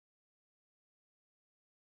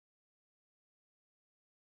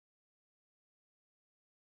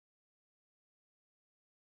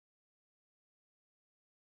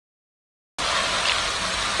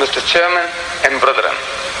Mr. Chairman and brethren,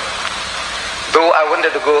 though I wanted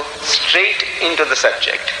to go straight into the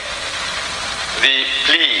subject, the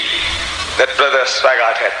plea that Brother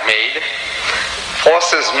Swaggart had made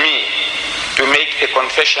forces me to make a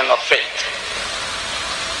confession of faith.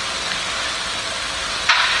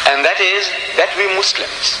 And that is that we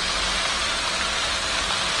Muslims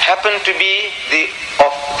happen to be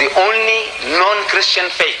the only non-Christian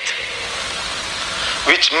faith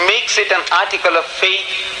which makes it an article of faith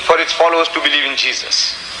for its followers to believe in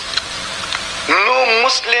Jesus. No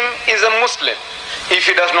Muslim is a Muslim if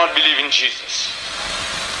he does not believe in Jesus.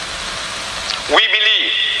 We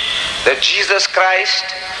believe that Jesus Christ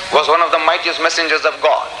was one of the mightiest messengers of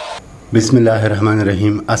God.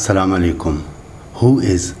 Bismillahirrahmanirrahim. Assalamu alaikum. Who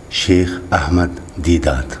is Sheikh Ahmad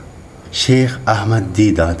Deedat? Sheikh Ahmad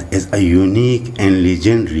Deedat is a unique and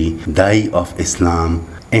legendary Dai of Islam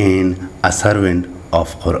and a servant of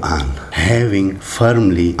Quran, having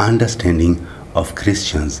firmly understanding of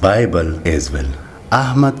Christians Bible as well.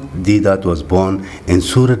 Ahmad Deedat was born in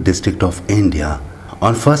Surat district of India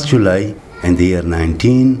on 1st July in the year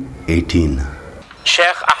 1918.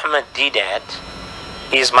 Sheikh Ahmad Deedat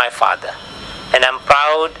is my father, and I'm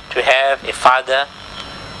proud to have a father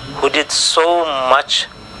who did so much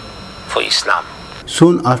for Islam.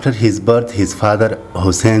 Soon after his birth, his father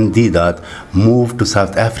Hussein Deedat moved to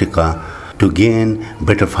South Africa to gain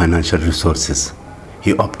better financial resources. He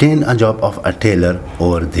obtained a job of a tailor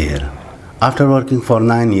over there. After working for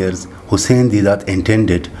 9 years, Hussein Deedat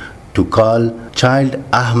intended to call child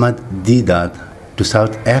Ahmad Deedat to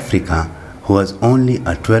South Africa, who was only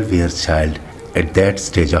a 12 years child at that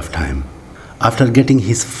stage of time. After getting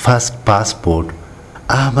his first passport,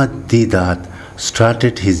 Ahmad Deedat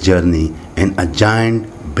started his journey in a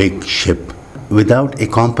giant big ship without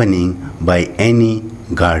accompanying by any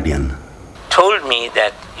guardian. Told me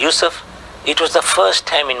that, Yusuf, it was the first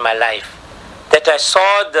time in my life that I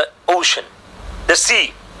saw the ocean, the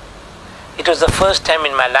sea. It was the first time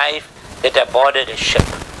in my life that I boarded a ship.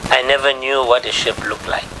 I never knew what a ship looked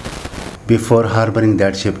like. Before harboring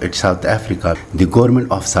that ship at South Africa, the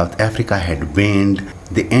government of South Africa had banned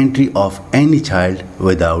the entry of any child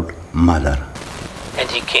without mother.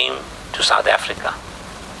 And he came to South Africa.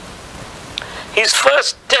 His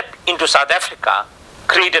first step into South Africa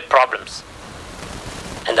created problems.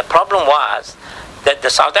 And the problem was that the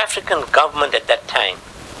South African government at that time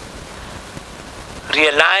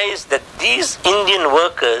realized that these Indian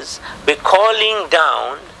workers were calling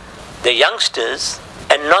down the youngsters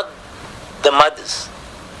and not the mothers.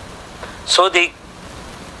 So they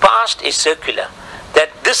passed a circular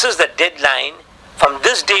that this is the deadline. From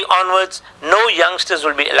this day onwards, no youngsters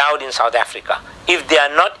will be allowed in South Africa if they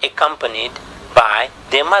are not accompanied by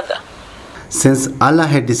their mother. Since Allah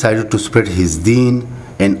had decided to spread His deen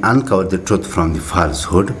and uncover the truth from the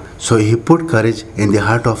falsehood, so He put courage in the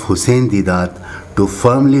heart of Hussein Deedat to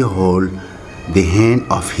firmly hold the hand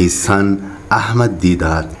of his son Ahmad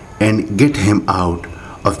Deedat and get him out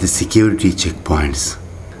of the security checkpoints.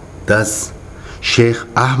 Thus, Sheikh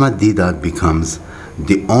Ahmad Deedat becomes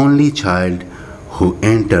the only child who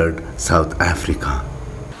entered South Africa.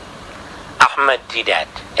 Ahmad Deedat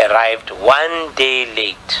arrived 1 day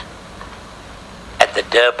late at the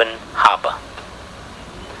Durban harbor.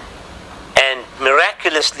 And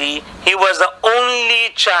miraculously, he was the only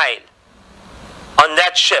child on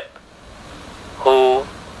that ship who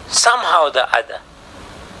somehow or the other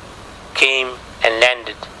came and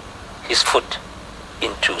landed his foot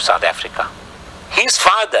into South Africa. His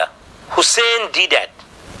father, Hussein Deedat,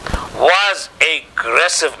 was an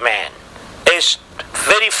aggressive man, a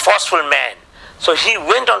very forceful man. So he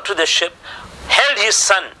went onto the ship, held his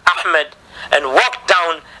son Ahmed, and walked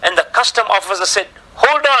down, and the custom officer said,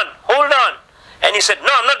 hold on. And he said, no,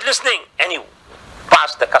 I'm not listening. And he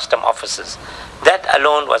passed the custom officers. That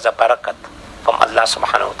alone was a barakat from Allah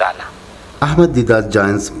subhanahu wa ta'ala. Ahmad Deedat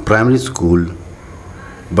joins primary school,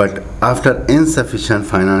 but after insufficient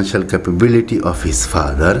financial capability of his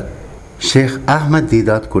father, Sheikh Ahmad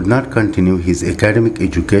Deedat could not continue his academic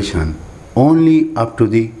education only up to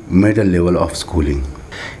the middle level of schooling.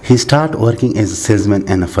 He started working as a salesman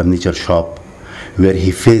in a furniture shop, where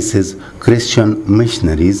he faces Christian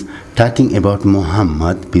missionaries talking about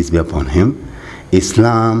Mohammad, peace be upon him,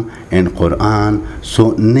 Islam and Quran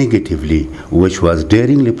so negatively, which was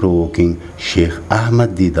daringly provoking Sheikh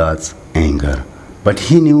Ahmad Deedat's anger. But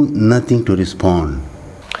he knew nothing to respond.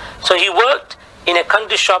 So he worked in a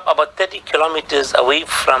country shop about 30 kilometers away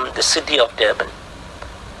from the city of Durban,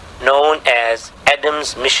 known as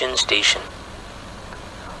Adams Mission Station.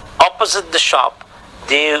 Opposite the shop,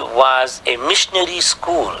 there was a missionary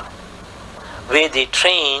school where they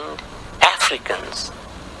trained Africans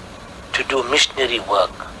to do missionary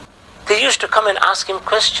work. They used to come and ask him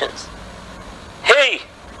questions. Hey,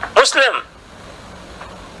 Muslim,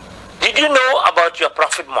 did you know about your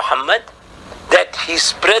Prophet Muhammad? That he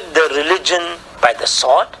spread the religion by the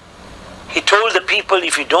sword? He told the people,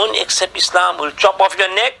 if you don't accept Islam, we'll chop off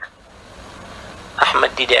your neck.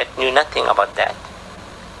 Ahmad Deedat knew nothing about that.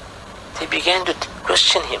 They began to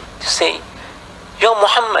question him, to say, Yo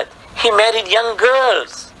Muhammad, he married young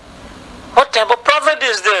girls. What type of prophet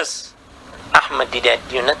is this? Ahmad Deedat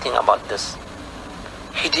knew nothing about this.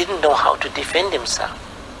 He didn't know how to defend himself.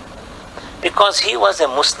 Because he was a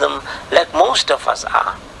Muslim like most of us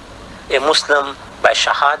are. A Muslim by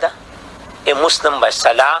Shahada, a Muslim by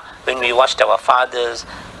Salah, when we watched our fathers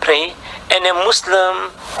pray, and a Muslim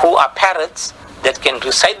who are parrots that can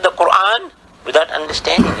recite the Quran without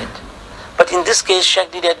understanding it. But in this case,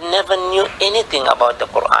 Sheikh Deedat never knew anything about the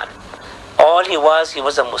Quran. All he was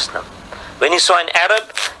a Muslim. When he saw an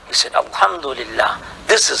Arab, he said, Alhamdulillah,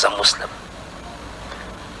 this is a Muslim.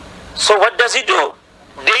 So what does he do?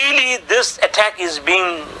 Daily this attack is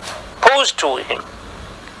being posed to him.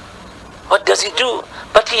 What does he do?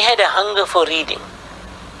 But he had a hunger for reading.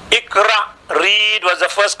 Iqra, read, was the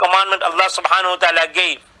first commandment Allah subhanahu wa ta'ala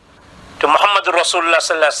gave to Muhammad Rasulullah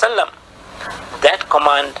sallallahu alaihi wasallam. That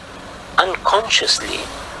command unconsciously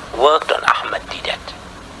worked on Ahmad Deedat.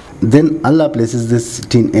 Then Allah places this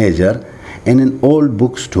teenager in an old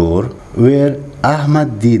bookstore where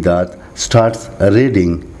Ahmad Deedat starts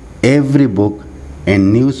reading every book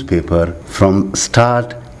and newspaper from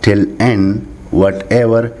start till end,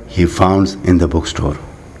 whatever he found in the bookstore.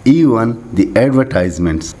 Even the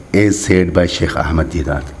advertisements is said by Sheikh Ahmad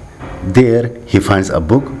Deedat. There he finds a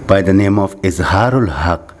book by the name of Izharul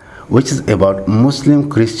Haq, which is about Muslim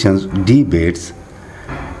Christians debates,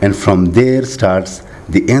 and from there starts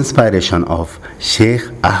the inspiration of Sheikh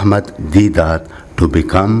Ahmad Deedat to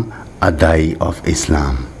become a Dai of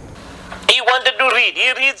Islam. He wanted to read,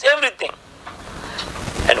 he reads everything.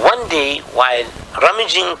 And one day, while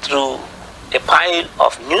rummaging through a pile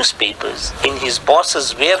of newspapers in his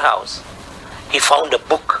boss's warehouse, he found a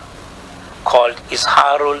book called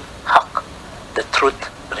Izharul Haq, the Truth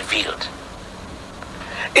Revealed.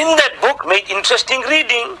 In that book made interesting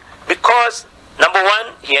reading because, number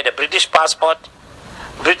one, he had a British passport,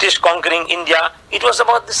 British conquering India. It was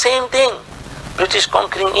about the same thing, British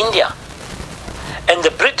conquering India. And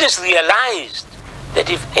the British realized that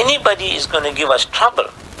if anybody is going to give us trouble,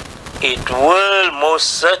 it will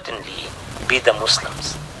most certainly be the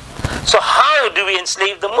Muslims. So how do we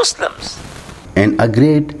enslave the Muslims? And a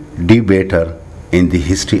great debater in the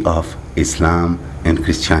history of Islam and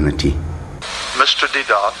Christianity. Mr.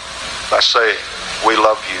 Deedat, I say, we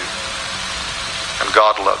love you, and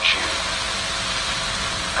God loves you,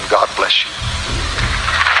 and God bless you.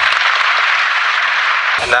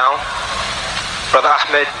 And now, Brother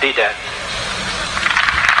Ahmad Deedat.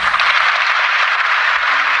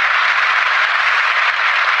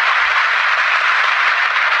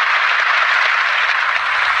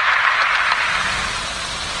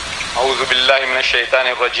 أعوذ بالله من الشيطان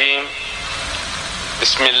الرجيم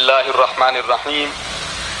بسم الله الرحمن الرحيم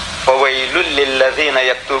فويل للذين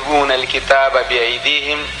يكتبون الكتاب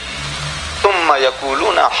بأيديهم ثم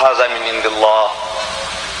يقولون هذا من عند الله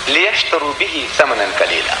ليشتروا به ثمنا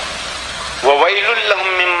قليلا وويل لهم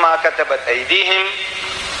مما كتبت أيديهم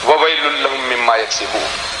وويل لهم مما يكسبون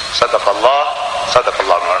صدق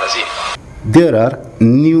الله العظيم. There are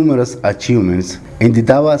numerous achievements in the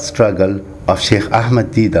Dawah struggle of Sheikh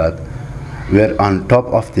Ahmad Deedat, where on top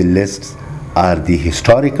of the lists are the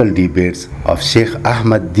historical debates of Sheikh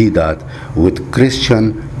Ahmad Deedat with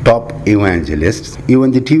Christian top evangelists,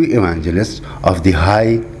 even the TV evangelists of the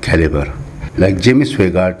high caliber, like Jimmy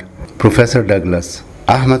Swaggart, Professor Douglas,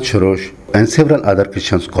 Ahmad Shorosh, and several other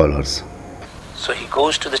Christian scholars. So he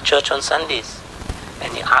goes to the church on Sundays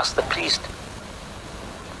and he asks the priest,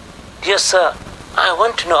 Dear sir, I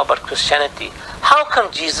want to know about Christianity. How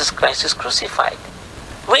come Jesus Christ is crucified?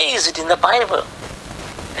 Where is it in the Bible?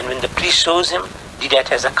 And when the priest shows him, Deedat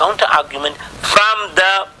has a counter-argument from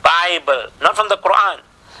the Bible, not from the Quran.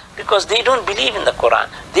 Because they don't believe in the Quran.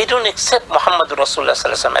 They don't accept Muhammad Rasulullah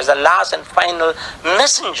as the last and final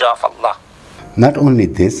messenger of Allah. Not only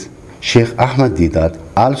this, Sheikh Ahmad Deedat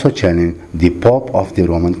also challenged the Pope of the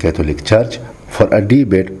Roman Catholic Church for a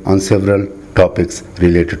debate on several topics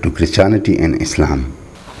related to Christianity and Islam.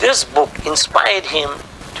 This book inspired him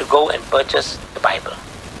to go and purchase the Bible.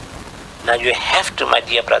 Now you have to, my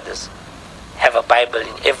dear brothers, have a Bible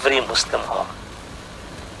in every Muslim home.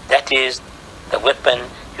 That is the weapon.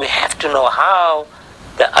 You have to know how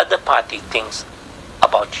the other party thinks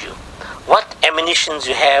about you. What ammunitions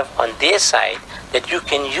you have on their side that you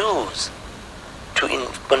can use to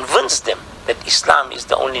convince them that Islam is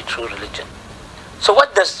the only true religion. So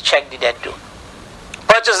what does Sheikh Deedat do?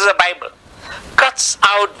 Purchases a Bible, cuts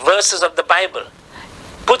out verses of the Bible,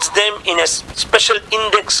 puts them in a special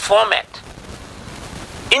index format,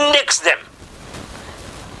 index them,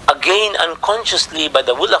 again unconsciously by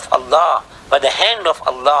the will of Allah, by the hand of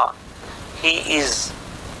Allah. He is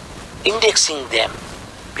indexing them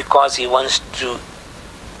because he wants to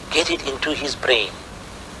get it into his brain,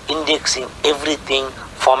 indexing everything,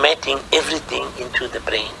 formatting everything into the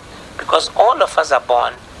brain. Because all of us are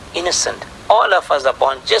born innocent. All of us are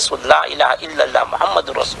born just with La ilaha illallah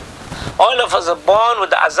Muhammadur Rasul. All of us are born with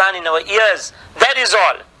the azan in our ears. That is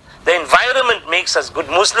all. The environment makes us good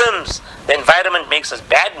Muslims. The environment makes us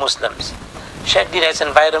bad Muslims. Sheikh Deedat's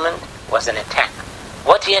environment was an attack.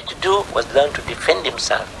 What he had to do was learn to defend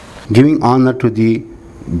himself. Giving honor to the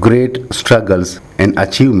great struggles and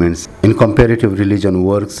achievements in comparative religion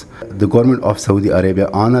works, the government of Saudi Arabia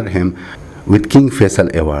honored him with King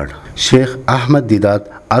Faisal Award. Sheikh Ahmad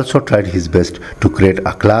Deedat also tried his best to create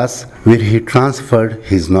a class where he transferred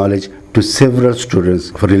his knowledge to several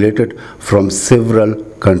students related from several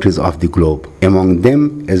countries of the globe. Among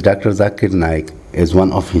them is Dr. Zakir Naik as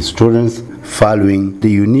one of his students, following the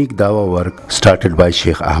unique dawah work started by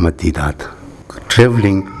Sheikh Ahmad Deedat.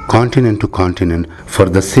 Traveling continent to continent for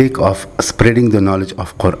the sake of spreading the knowledge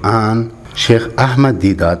of Quran, Sheikh Ahmad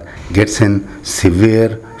Deedat gets a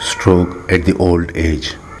severe stroke at the old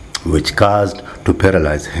age, which caused to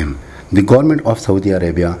paralyze him. The government of Saudi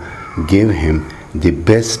Arabia gave him the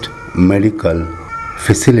best medical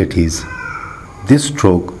facilities. This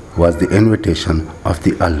stroke was the invitation of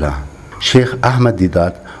the Allah. Sheikh Ahmad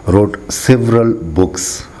Deedat wrote several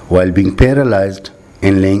books while being paralyzed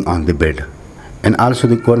and laying on the bed. And also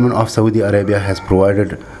the government of Saudi Arabia has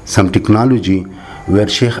provided some technology where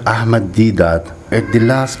Sheikh Ahmad Deedat, at the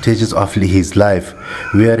last stages of his life,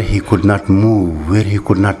 where he could not move, where he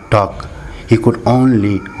could not talk, he could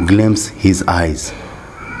only glimpse his eyes.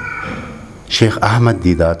 Sheikh Ahmad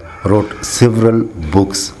Deedat wrote several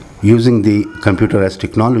books using the computerized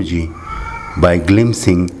technology by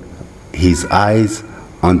glimpsing his eyes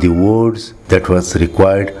on the words that was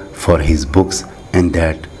required for his books in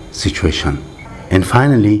that situation. And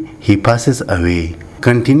finally, he passes away,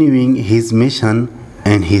 continuing his mission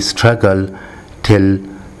and his struggle till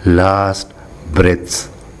last breaths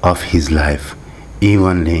of his life,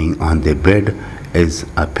 even laying on the bed as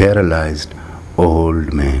a paralyzed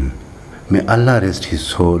old man. May Allah rest his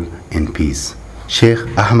soul in peace. Sheikh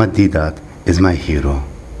Ahmad Deedat is my hero.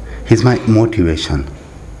 He's my motivation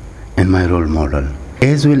and my role model,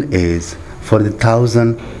 as well as for the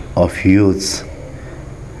thousands of youths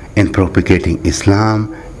in propagating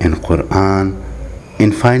Islam and Quran,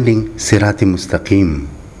 in finding Sirati Mustaqim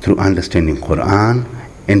through understanding Quran,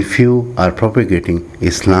 and few are propagating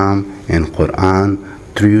Islam and Quran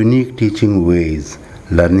through unique teaching ways,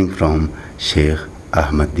 learning from Sheikh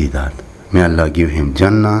Ahmad Deedat. May Allah give him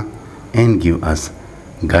Jannah and give us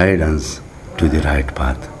guidance to the right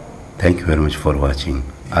path. Thank you very much for watching.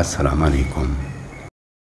 Assalamu alaikum.